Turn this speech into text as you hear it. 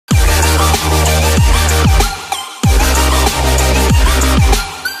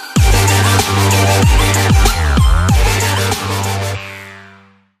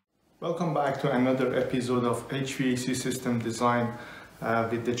to another episode of HVAC System Design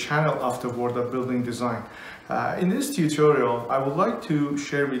with the channel of the World of Building Design. In this tutorial, I would like to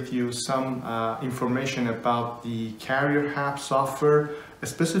share with you some information about the Carrier HAP software,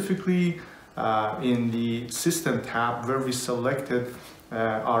 specifically in the System tab where we selected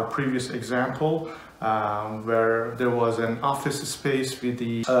our previous example where there was an office space with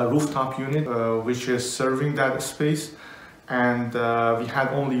the rooftop unit which is serving that space, and we had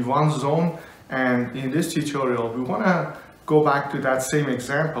only one zone. And in this tutorial we want to go back to that same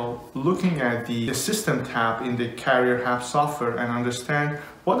example, looking at the System tab in the Carrier HAP software and understand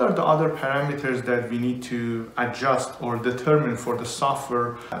what are the other parameters that we need to adjust or determine for the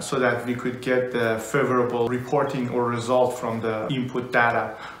software so that we could get the favorable reporting or result from the input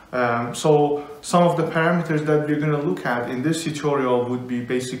data. So some of the parameters that we're going to look at in this tutorial would be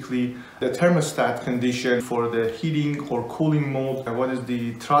basically the thermostat condition for the heating or cooling mode, what is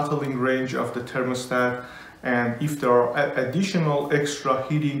the throttling range of the thermostat, and if there are additional extra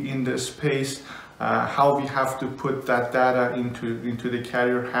heating in the space, how we have to put that data into the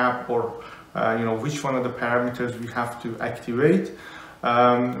Carrier HAP, or which one of the parameters we have to activate.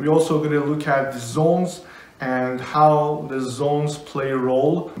 We're also going to look at the zones and how the zones play a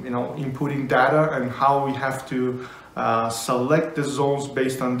role, inputting data, and how we have to select the zones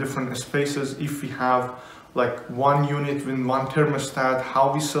based on different spaces. If we have like one unit with one thermostat,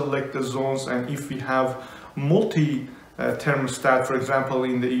 how we select the zones, and if we have multi thermostat, for example,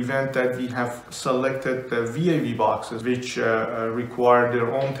 in the event that we have selected the VAV boxes which require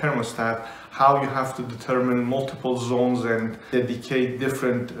their own thermostat, how you have to determine multiple zones and dedicate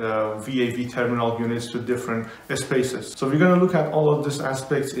different VAV terminal units to different spaces. So we're going to look at all of these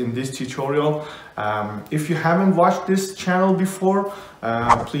aspects in this tutorial. If you haven't watched this channel before,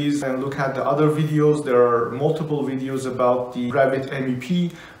 please look at the other videos. There are multiple videos about the REVIT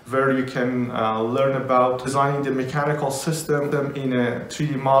MEP, where you can learn about designing the mechanical system in a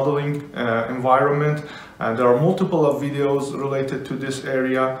 3D modeling environment. There are multiple of videos related to this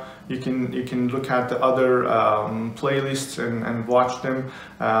area. You can look at the other playlists and watch them.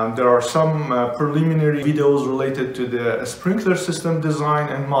 There are some preliminary videos related to the sprinkler system design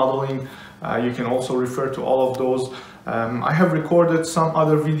and modeling. You can also refer to all of those. I have recorded some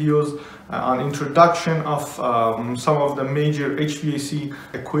other videos on introduction of some of the major HVAC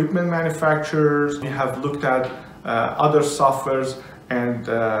equipment manufacturers. We have looked at other softwares,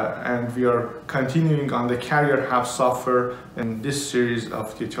 and we are continuing on the Carrier HAP software in this series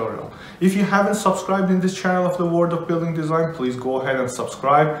of tutorial. If you haven't subscribed in this channel of the World of Building Design, please go ahead and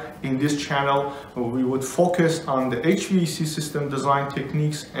subscribe. In this channel we would focus on the HVAC system design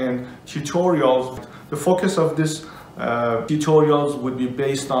techniques and tutorials. The focus of this tutorials would be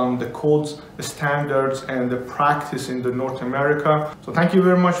based on the codes, the standards, and the practice in the North America. So thank you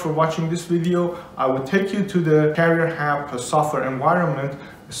very much for watching this video. I will take you to the Carrier HAP software environment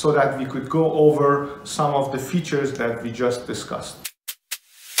so that we could go over some of the features that we just discussed.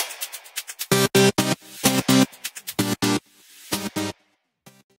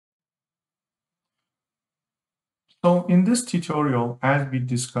 So in this tutorial, as we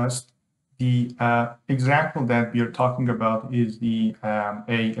discussed, the example that we are talking about is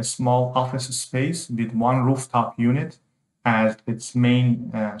a small office space with one rooftop unit as its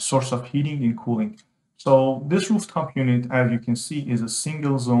main source of heating and cooling. So this rooftop unit, as you can see, is a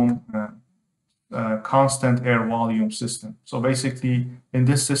single zone constant air volume system. So basically in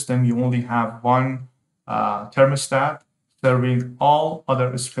this system you only have one thermostat serving all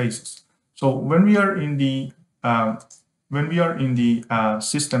other spaces. So when we are in the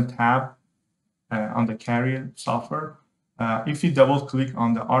System tab on the Carrier software, if you double click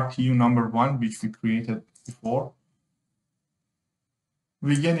on the RTU number 1, which we created before,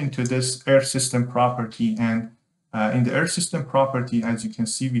 we get into this air system property. And in the air system property, as you can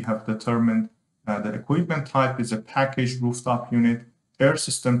see, we have determined the equipment type is a packaged rooftop unit, air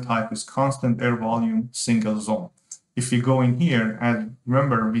system type is constant air volume single zone. If you go in here, and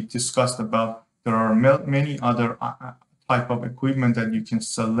remember we discussed about there are many other type of equipment that you can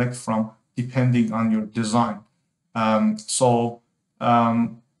select from depending on your design.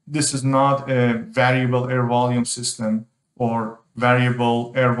 This is not a variable air volume system or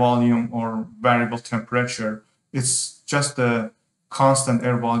variable air volume or variable temperature. It's just a constant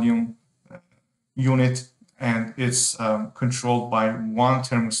air volume unit, and it's controlled by one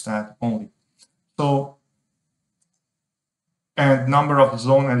thermostat only. So, and number of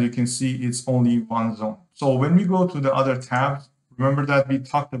zone, as you can see, it's only one zone. So when we go to the other tabs, remember that we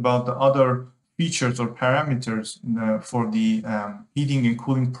talked about the other features or parameters for the heating and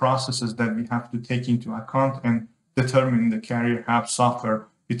cooling processes that we have to take into account and determine the Carrier HAP software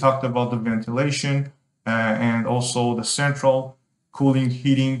We talked about the ventilation and also the central cooling,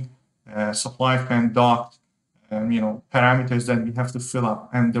 heating, supply fan duct, parameters that we have to fill up.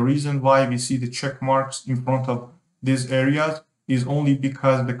 And the reason why we see the check marks in front of these areas is only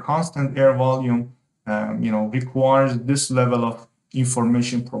because the constant air volume, requires this level of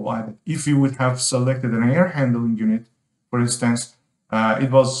information provided. If you would have selected an air handling unit, for instance,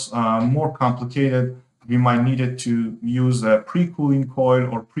 it was more complicated. We might needed to use a pre-cooling coil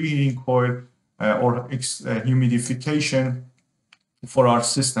or preheating coil or humidification for our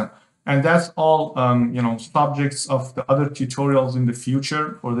system. And that's all, subjects of the other tutorials in the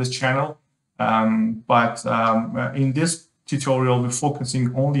future for this channel. But in this tutorial, we're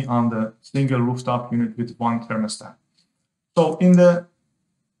focusing only on the single rooftop unit with one thermostat. So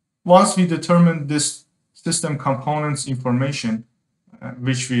once we determine this system components information,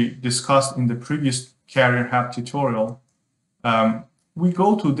 which we discussed in the previous carrier HAP tutorial, we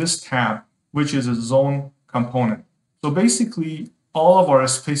go to this tab, which is a zone component. So basically, all of our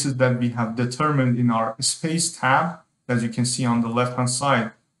spaces that we have determined in our space tab, as you can see on the left-hand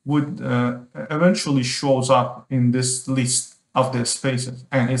side, would eventually shows up in this list of the spaces.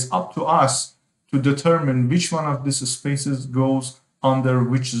 And it's up to us to determine which one of these spaces goes under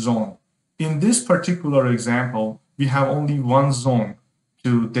which zone. In this particular example, we have only one zone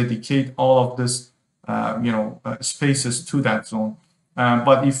to dedicate all of this, spaces to that zone.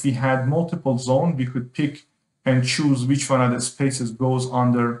 But if we had multiple zones, we could pick and choose which one of the spaces goes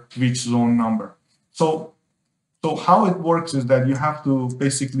under which zone number. So how it works is that you have to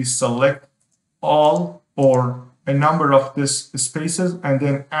basically select all or a number of these spaces and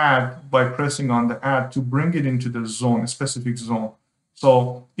then add by pressing on the add to bring it into the zone, a specific zone.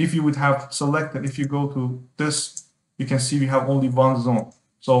 So if you would have selected, if you go to this, you can see we have only one zone.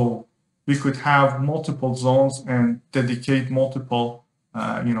 So we could have multiple zones and dedicate multiple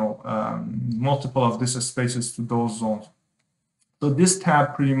of these spaces to those zones. So this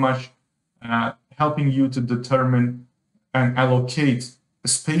tab pretty much helping you to determine and allocate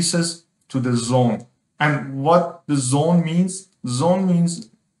spaces to the zone. And what the zone means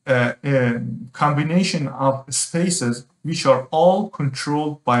a combination of spaces which are all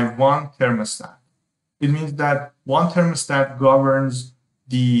controlled by one thermostat. It means that one thermostat governs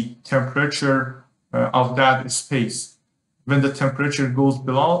the temperature of that space. When the temperature goes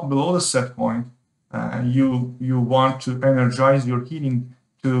below the set point, you want to energize your heating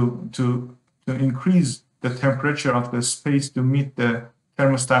to increase the temperature of the space to meet the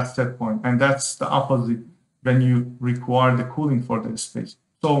thermostat set point. And that's the opposite when you require the cooling for the space.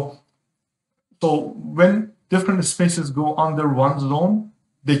 So when different spaces go under one zone,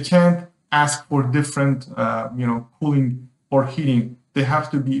 they can't ask for different cooling or heating. They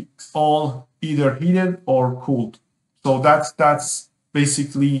have to be all either heated or cooled. So that's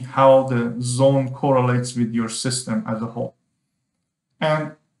basically how the zone correlates with your system as a whole.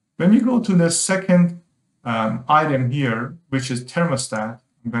 And when you go to the second item here, which is thermostat,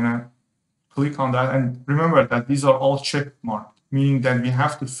 I'm gonna click on that, and remember that these are all check marked, meaning that we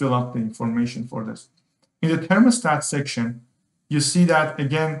have to fill up the information for this. In the thermostat section, you see that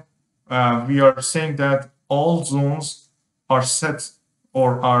again, we are saying that all zones are set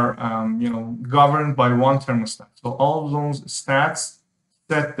or are governed by one thermostat. So all zones stats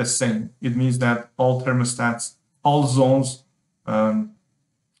set the same. It means that all thermostats, all zones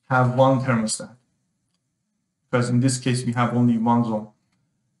have one thermostat, because in this case we have only one zone.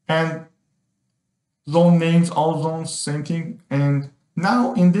 And zone names, all zones, same thing. And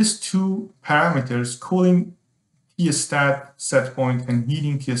now in these two parameters, cooling T-stat set point and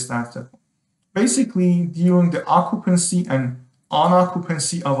heating T-stat set point, basically during the occupancy and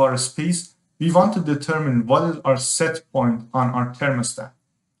on-occupancy of our space, we want to determine what is our set point on our thermostat.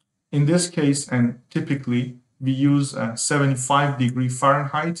 In this case, and typically, we use 75 degree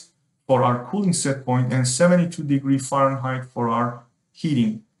Fahrenheit for our cooling set point and 72 degree Fahrenheit for our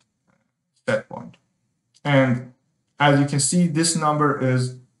heating set point. And as you can see, this number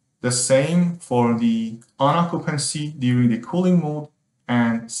is the same for the on-occupancy during the cooling mode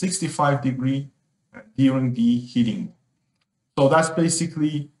and 65 degree during the heating. So that's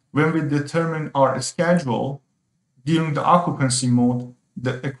basically when we determine our schedule during the occupancy mode,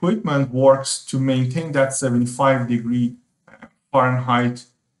 the equipment works to maintain that 75 degree Fahrenheit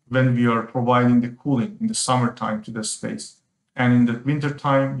when we are providing the cooling in the summertime to the space. And in the winter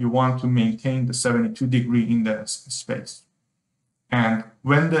time, you want to maintain the 72 degree in the space. And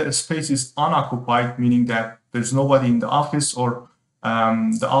when the space is unoccupied, meaning that there's nobody in the office or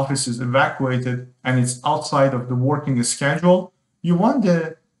the office is evacuated and it's outside of the working schedule, you want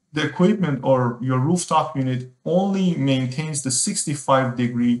the the equipment or your rooftop unit only maintains the 65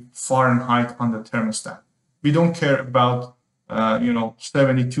 degree Fahrenheit on the thermostat. We don't care about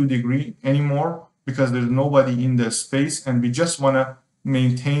 72 degree anymore because there's nobody in the space, and we just want to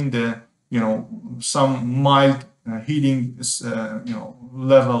maintain the some mild heating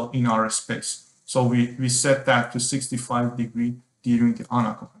level in our space. So we set that to 65 degree during the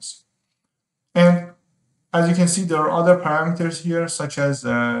unoccupancy. And as you can see, there are other parameters here, such as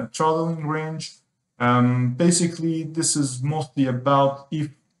throttling range. Basically, this is mostly about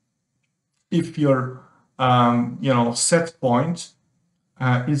if your set point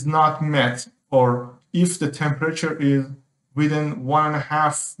is not met, or if the temperature is within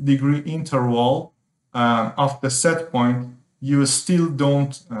 1.5 degree interval of the set point, you still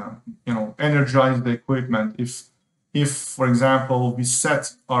don't energize the equipment. If, for example, we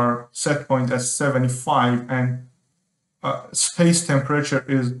set our set point as 75 and space temperature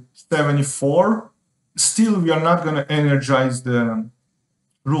is 74, still we are not going to energize the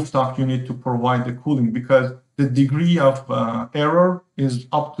rooftop unit to provide the cooling, because the degree of error is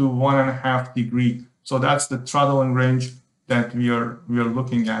up to 1.5 degree. So that's the throttling range that we are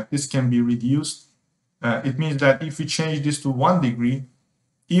looking at. This can be reduced. It means that if we change this to 1 degree,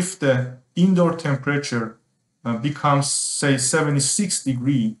 if the indoor temperature becomes, say, 76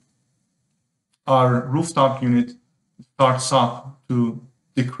 degree, our rooftop unit starts up to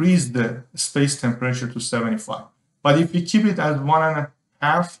decrease the space temperature to 75. But if we keep it as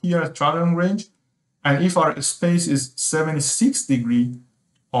 1.5 here at throttling range, and if our space is 76 degree,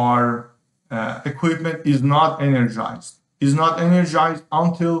 our equipment is not energized. Is not energized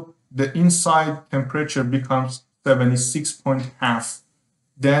until the inside temperature becomes 76.5.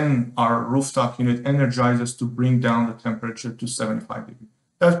 Then our rooftop unit energizes to bring down the temperature to 75 degrees.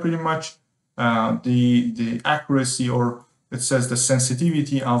 That's pretty much the accuracy, or it says the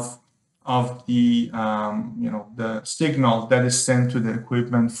sensitivity of the the signal that is sent to the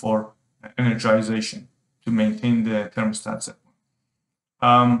equipment for energization to maintain the thermostat set point.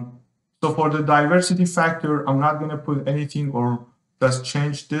 So for the diversity factor, I'm not going to put anything or just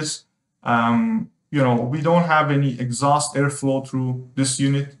change this. We don't have any exhaust airflow through this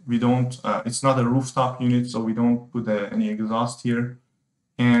unit. We don't, it's not a rooftop unit, so we don't put any exhaust here.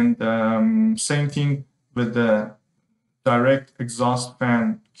 And same thing with the direct exhaust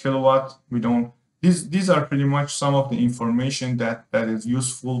fan kilowatt. We don't, these are pretty much some of the information that is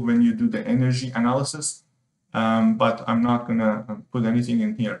useful when you do the energy analysis. But I'm not gonna put anything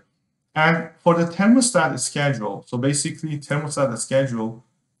in here. And for the thermostat schedule, so basically thermostat schedule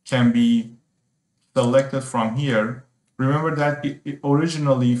can be selected from here. Remember that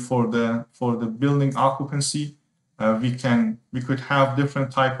originally for the building occupancy, we could have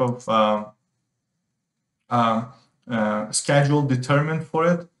different type of schedule determined for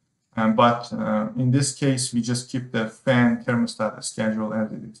it, but in this case we just keep the fan thermostat schedule as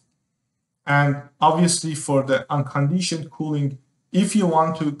it is. And obviously for the unconditioned cooling, if you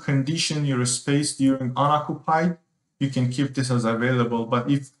want to condition your space during unoccupied, you can keep this as available.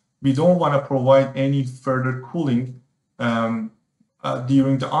 But if we don't want to provide any further cooling during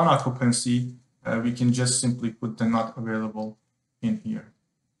the unoccupancy, we can just simply put the not available in here.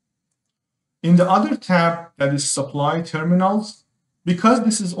 In the other tab, that is supply terminals, because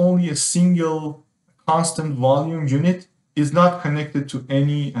this is only a single constant volume unit, is not connected to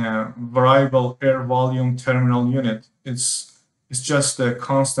any variable air volume terminal unit. It's just a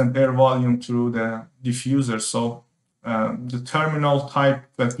constant air volume through the diffuser. So the terminal type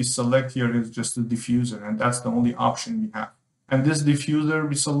that we select here is just a diffuser, and that's the only option we have. And this diffuser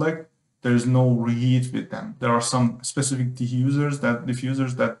we select, there's no reheat with them. There are some specific diffusers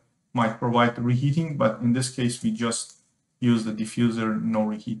that might provide reheating, but in this case we just use the diffuser, no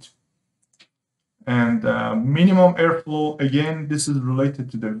reheat. And minimum airflow, again, this is related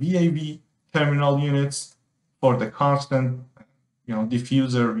to the VAV terminal units. For the constant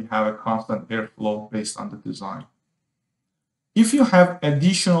diffuser, we have a constant airflow based on the design. If you have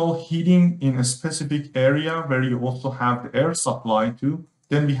additional heating in a specific area where you also have the air supply too,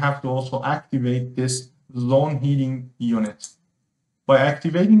 then we have to also activate this zone heating unit. By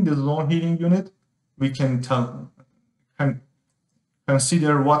activating the zone heating unit, we can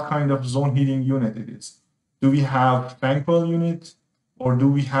consider what kind of zone heating unit it is. Do we have fan coil unit, or do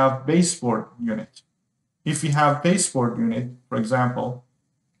we have baseboard unit? If we have baseboard unit, for example,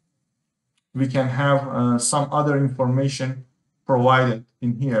 we can have some other information provided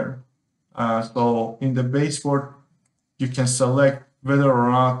in here. So in the baseboard, you can select whether or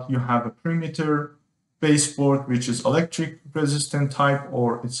not you have a perimeter baseboard, which is electric resistant type,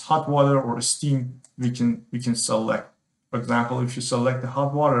 or it's hot water or steam. We can select. For example, if you select the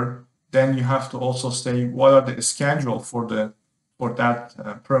hot water, then you have to also say what are the schedule for that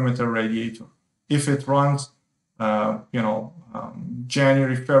perimeter radiator. If it runs,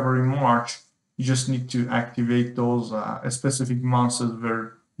 January, February, March, you just need to activate those specific months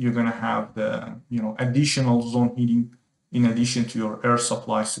where you're going to have the additional zone heating in addition to your air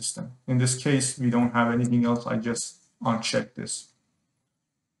supply system. In this case, we don't have anything else. I just uncheck this.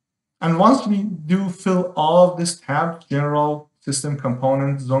 And once we do fill all of this tab, general system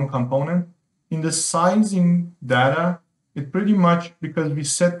component, zone component, in the sizing data, it pretty much, because we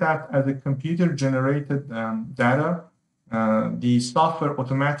set that as a computer generated data, the software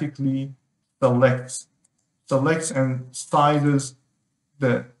automatically selects and sizes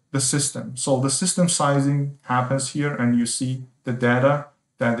the system. So the system sizing happens here, and you see the data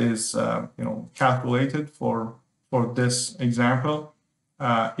that is calculated for this example.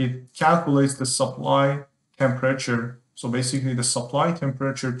 It calculates the supply temperature. So basically the supply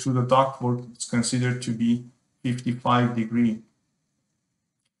temperature to the ductwork is considered to be 55 degrees.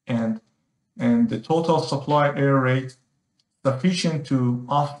 And the total supply air rate sufficient to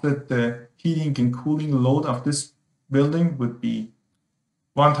offset the heating and cooling load of this building would be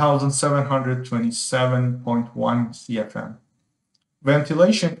 1,727.1 CFM.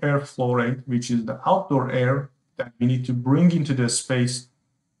 Ventilation airflow rate, which is the outdoor air that we need to bring into the space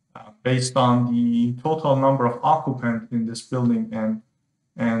based on the total number of occupants in this building,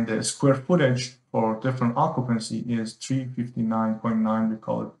 and the square footage for different occupancy is 359.9, we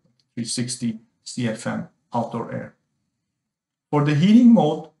call it 360 CFM outdoor air. For the heating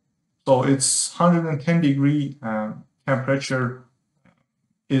mode, so it's 110 degree temperature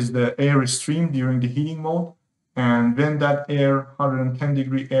is the air stream during the heating mode, and when that air, 110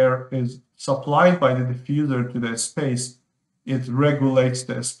 degree air, is supplied by the diffuser to the space, it regulates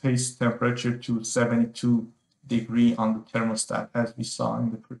the space temperature to 72 degree on the thermostat, as we saw in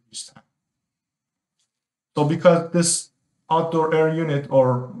the previous tab. So because this outdoor air unit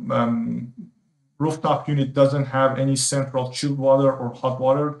or rooftop unit doesn't have any central chilled water or hot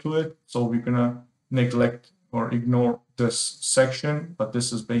water to it, so we're gonna neglect or ignore this section, but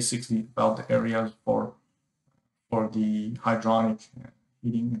this is basically about the areas for the hydronic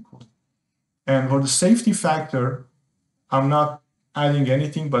heating and cooling. And for the safety factor, I'm not adding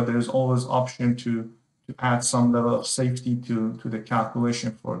anything, but there's always option to add some level of safety to the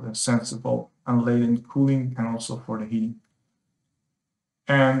calculation for the sensible and latent cooling and also for the heating.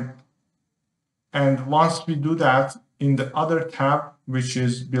 And once we do that, in the other tab, which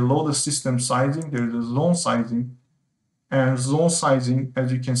is below the system sizing, there's a zone sizing. And zone sizing,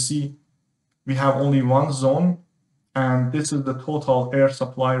 as you can see, we have only one zone, and this is the total air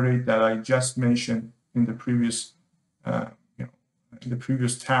supply rate that I just mentioned in the previous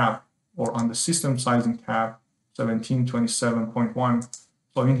tab, or on the system sizing tab, 1727.1.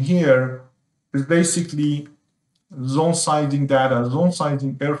 So in here is basically zone sizing data. Zone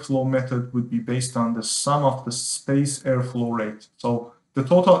sizing airflow method would be based on the sum of the space airflow rate. So the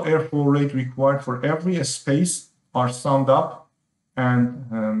total airflow rate required for every space are summed up and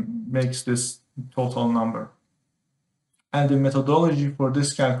makes this total number. And the methodology for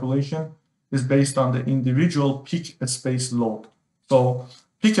this calculation is based on the individual peak space load. So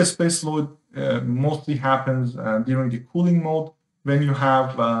peak space load mostly happens during the cooling mode, when you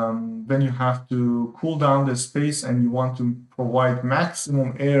have to cool down the space and you want to provide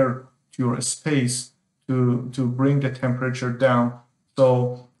maximum air to your space to bring the temperature down.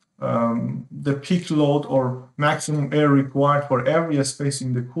 So the peak load or maximum air required for every space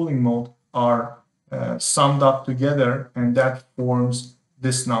in the cooling mode are summed up together, and that forms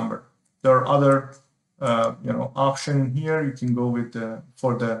this number. There are other option here. You can go with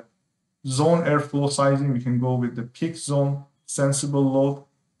for the zone airflow sizing, we can go with the peak zone sensible load,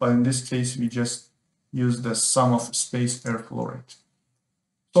 but in this case we just use the sum of space airflow rate.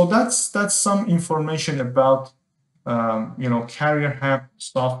 So that's some information about carrier HAP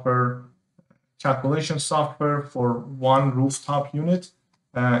software, calculation software for one rooftop unit.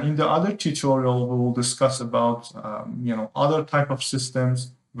 In the other tutorial, we will discuss about other type of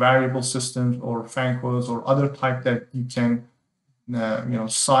systems, variable systems or fan coils or other type that you can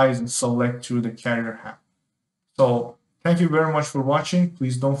size and select through the carrier HAP. So thank you very much for watching.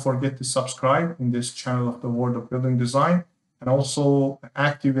 Please don't forget to subscribe in this channel of the World of Building Design, and also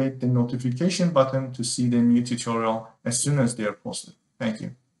activate the notification button to see the new tutorial as soon as they are posted. Thank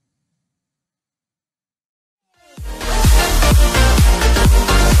you.